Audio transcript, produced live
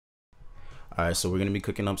All right, so we're gonna be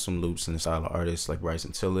cooking up some loops in the style of artists like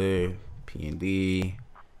Bryson, P&D,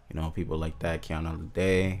 you know, people like that, Count the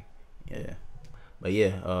Day, yeah. But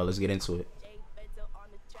yeah, let's get into it.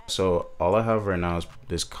 So all I have right now is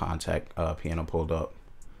this Contact piano pulled up.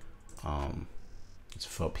 It's a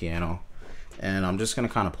felt piano, and I'm just gonna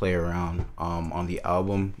kind of play around. On the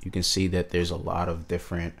album, you can see that there's a lot of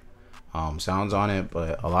different sounds on it,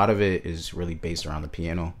 but a lot of it is really based around the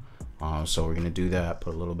piano. So we're gonna do that,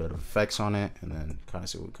 put a little bit of effects on it, and then kind of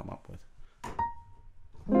see what we come up with.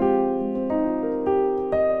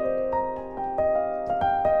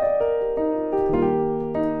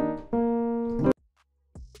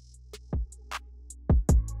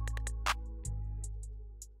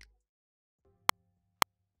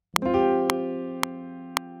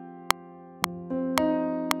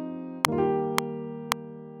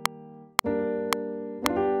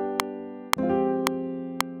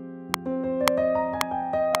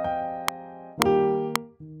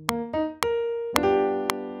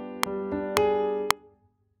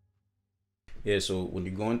 Yeah, so when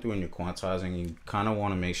you're going through and you're quantizing, you kind of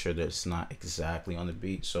want to make sure that it's not exactly on the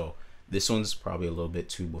beat. So this one's probably a little bit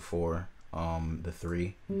too before the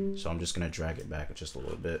 3. So I'm just going to drag it back just a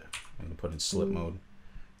little bit. I'm going to put in slip mode,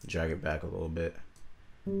 drag it back a little bit,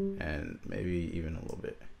 and maybe even a little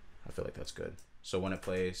bit. I feel like that's good. So when it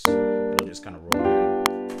plays, it'll just kind of roll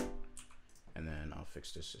in. And then I'll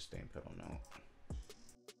fix this sustain pedal now.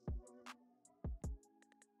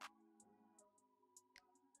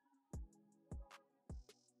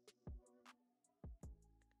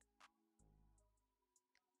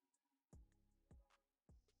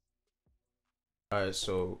 Alright,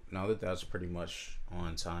 so now that that's pretty much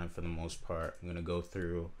on time for the most part, I'm gonna go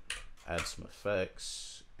through, add some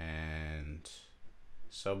effects and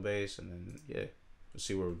sub bass, and then yeah, we'll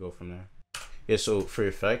see where we go from there. Yeah, so for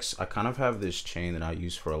effects, I kind of have this chain that I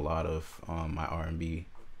use for a lot of my R&B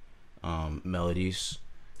melodies.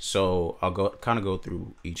 So I'll go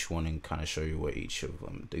through each one and kind of show you what each of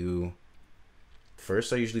them do.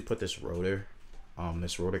 First, I usually put this rotor.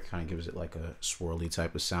 This rotor kind of gives it like a swirly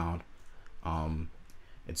type of sound.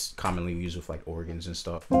 It's commonly used with like organs and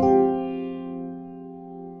stuff.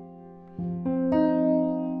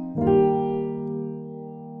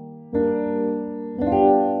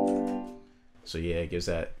 So yeah, it gives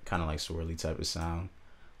that kind of like swirly type of sound.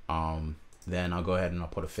 Then I'll go ahead and I'll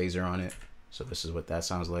put a phaser on it. So this is what that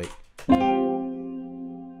sounds like.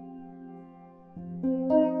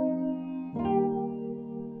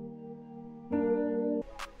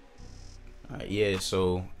 Yeah,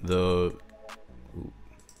 so the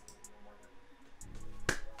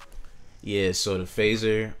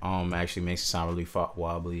phaser actually makes it sound really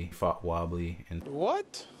wobbly and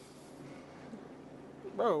what?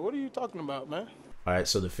 Bro, what are you talking about, man? All right,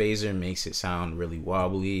 so the phaser makes it sound really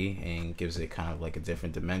wobbly and gives it kind of like a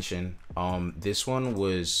different dimension. This one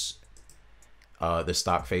was the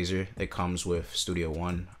stock phaser that comes with Studio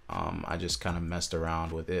One. I just kind of messed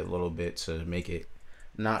around with it a little bit to make it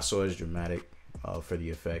not so as dramatic for the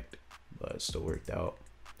effect, but it still worked out.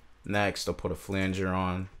 Next, I'll put a flanger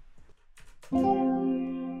on.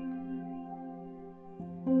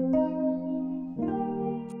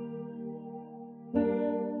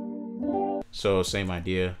 So same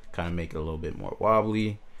idea, kind of make it a little bit more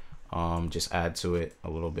wobbly, just add to it a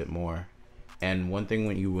little bit more. And one thing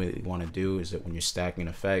what you really want to do is that when you're stacking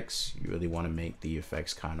effects, you really want to make the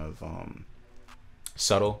effects kind of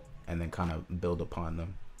subtle and then kind of build upon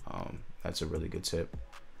them. That's a really good tip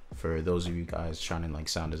for those of you guys trying to like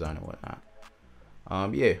sound design and whatnot.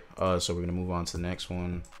 Yeah, so we're gonna move on to the next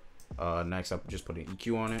one. Next up, just put an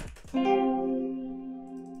EQ on it.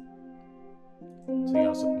 Take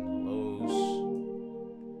out some of the lows, a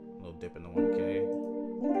little dip in the 1K.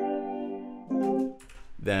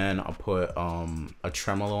 Then I'll put a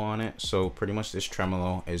tremolo on it. So pretty much this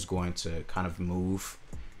tremolo is going to kind of move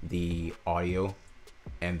the audio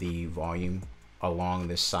and the volume along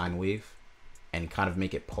this sine wave and kind of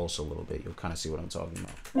make it pulse a little bit. You'll kind of see what I'm talking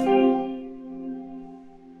about.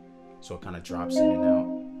 So it kind of drops in and out.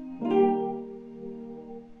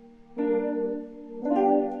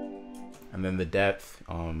 And then the depth,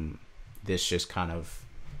 this just kind of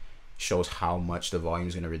shows how much the volume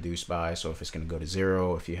is going to reduce by. So if it's going to go to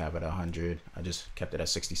 0, if you have it at 100, I just kept it at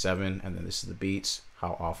 67. And then this is the beats,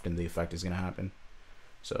 how often the effect is going to happen.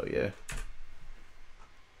 So yeah.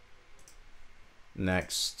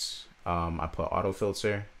 Next, I put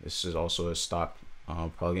Autofilter. This is also a stock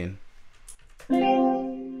plugin.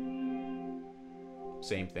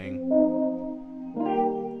 Same thing,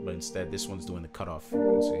 but instead this one's doing the cutoff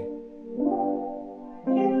frequency.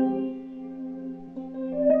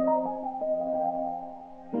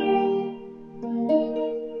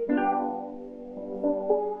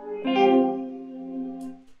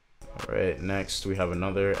 next we have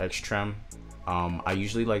another X Trem. I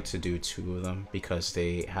usually like to do 2 of them because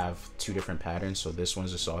they have 2 different patterns. So this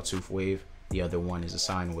one's a sawtooth wave, the other one is a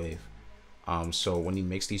sine wave. So when you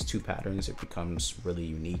mix these 2 patterns, it becomes really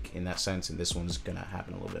unique in that sense, and this one's gonna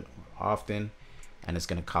happen a little bit more often, and it's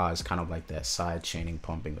gonna cause kind of like that side chaining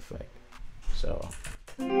pumping effect. So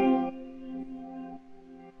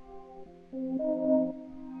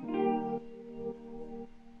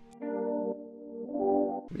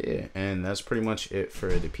yeah, and that's pretty much it for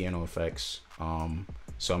the piano effects.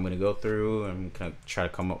 So I'm gonna go through and kind of try to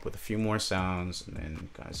come up with a few more sounds and then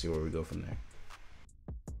kind of see where we go from there.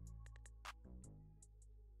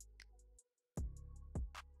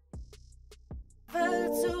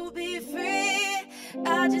 To be free,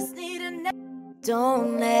 I just need a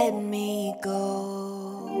don't let me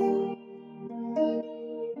go.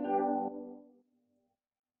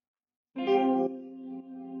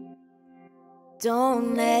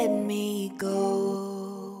 Don't let me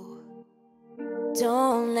go.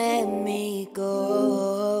 Don't let me go.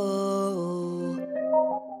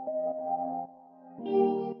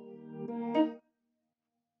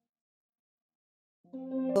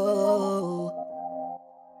 Oh.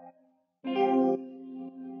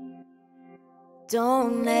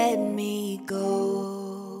 Don't let me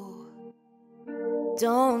go.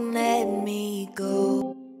 Don't let me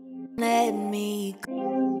go. Let me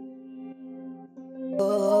go.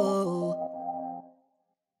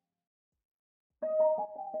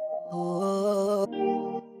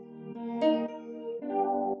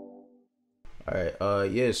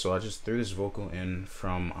 Alright, yeah, so I just threw this vocal in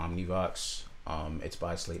from Omnivox. It's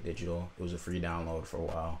by Slate Digital. It was a free download for a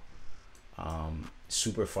while.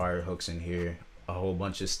 Super fire hooks in here, a whole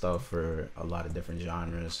bunch of stuff for a lot of different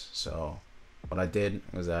genres. So what I did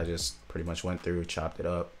was I just pretty much went through, chopped it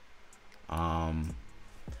up. I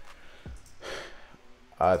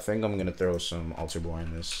think I'm gonna throw some Alterboy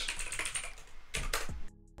in this.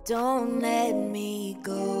 Don't let me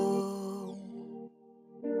go.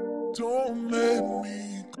 Don't let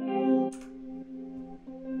me go.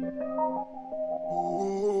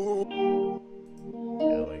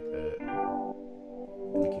 Yeah, like that.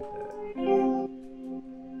 Let me keep that.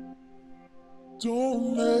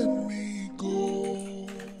 Don't let me go.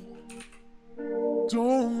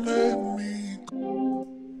 Don't let me go.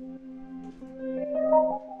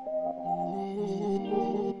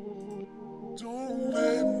 Don't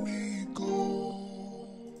let me go.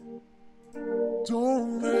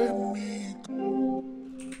 Don't let me go.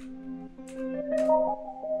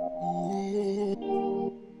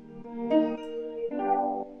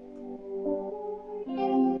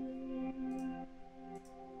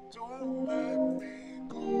 Don't let me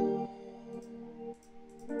go.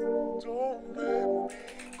 Don't let me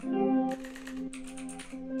go.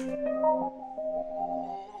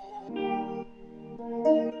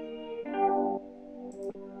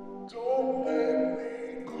 Don't let me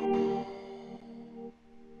go.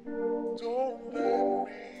 Don't let me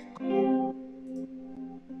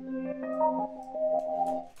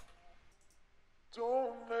go.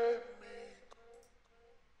 Don't let me go.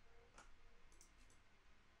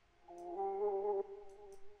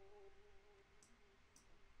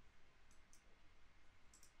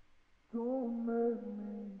 Don't let me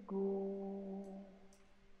go.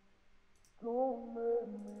 Don't let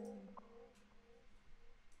me go.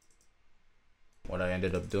 What I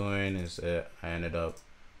ended up doing is that I ended up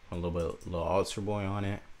putting a little Alterboy on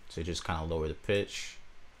it to just kind of lower the pitch.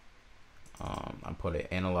 I put an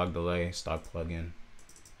analog delay, stock plugin,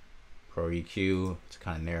 Pro EQ to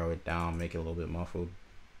kind of narrow it down, make it a little bit muffled,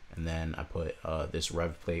 and then I put this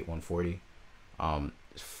Rev Plate 140.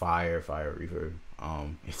 Fire reverb.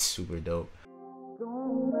 It's super dope.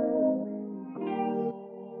 Don't let me go.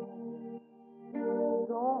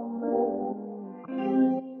 Don't let me go.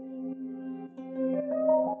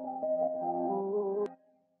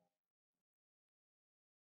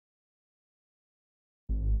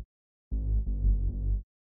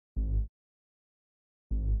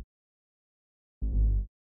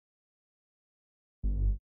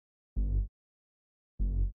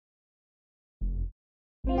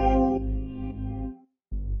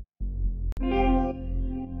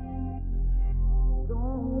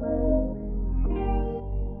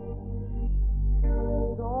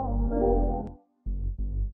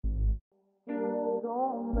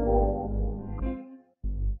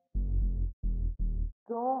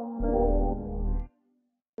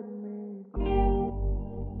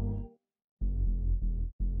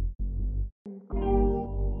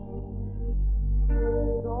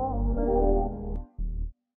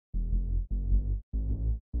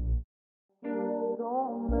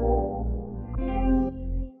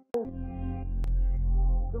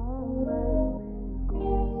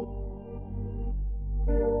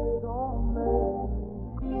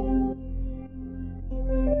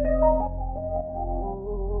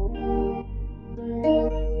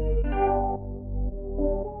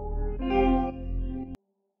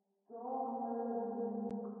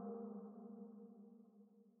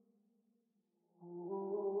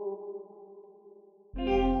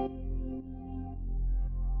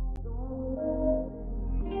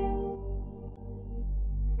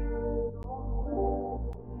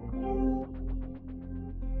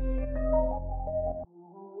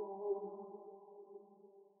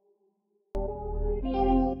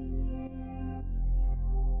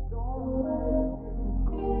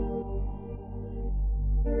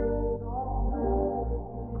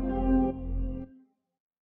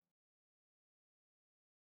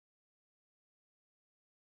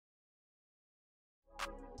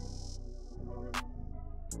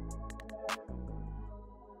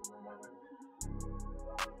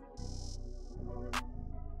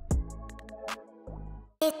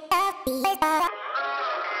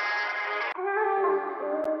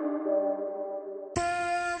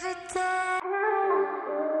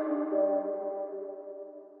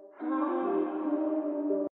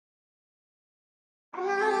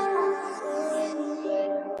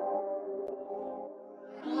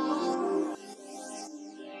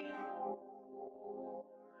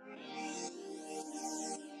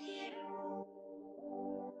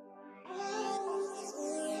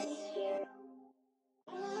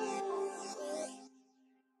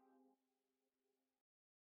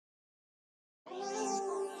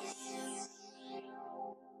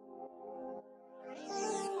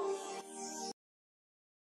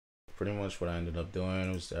 Pretty much what I ended up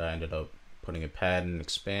doing was that I ended up putting a pad and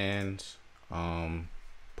expand,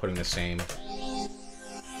 putting the same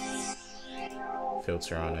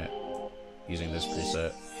filter on it using this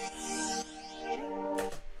preset.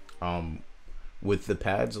 With the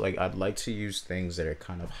pads, like, I'd like to use things that are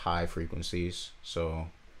kind of high frequencies, so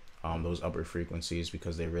those upper frequencies,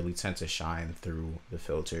 because they really tend to shine through the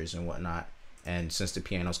filters and whatnot. And since the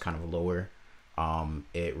piano's kind of lower,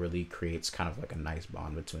 it really creates kind of like a nice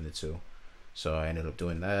bond between the two. So I ended up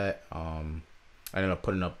doing that. I ended up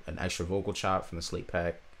putting up an extra vocal chop from the slate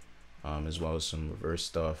pack, as well as some reverse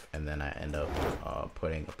stuff, and then I end up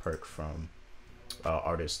putting a perk from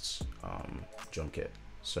Artist's drum kit.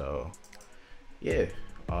 So yeah,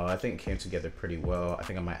 I think it came together pretty well. I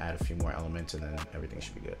think I might add a few more elements and then everything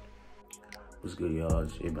should be good. What's good, y'all?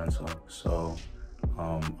 It's JBento. So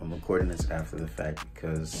I'm recording this after the fact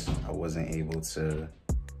because I wasn't able to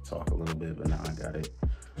talk a little bit, but now I got it.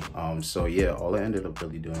 So yeah, all I ended up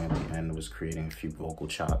really doing at the end was creating a few vocal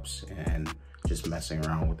chops and just messing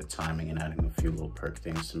around with the timing and adding a few little perk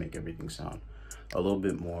things to make everything sound a little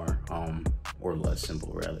bit more or less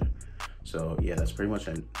simple rather. So yeah, that's pretty much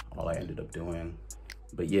all I ended up doing.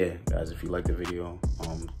 But yeah, guys, if you like the video,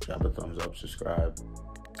 drop a thumbs up, subscribe,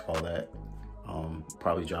 all that.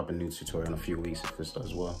 Probably drop a new tutorial in a few weeks if this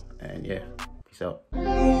does well. And yeah, peace out.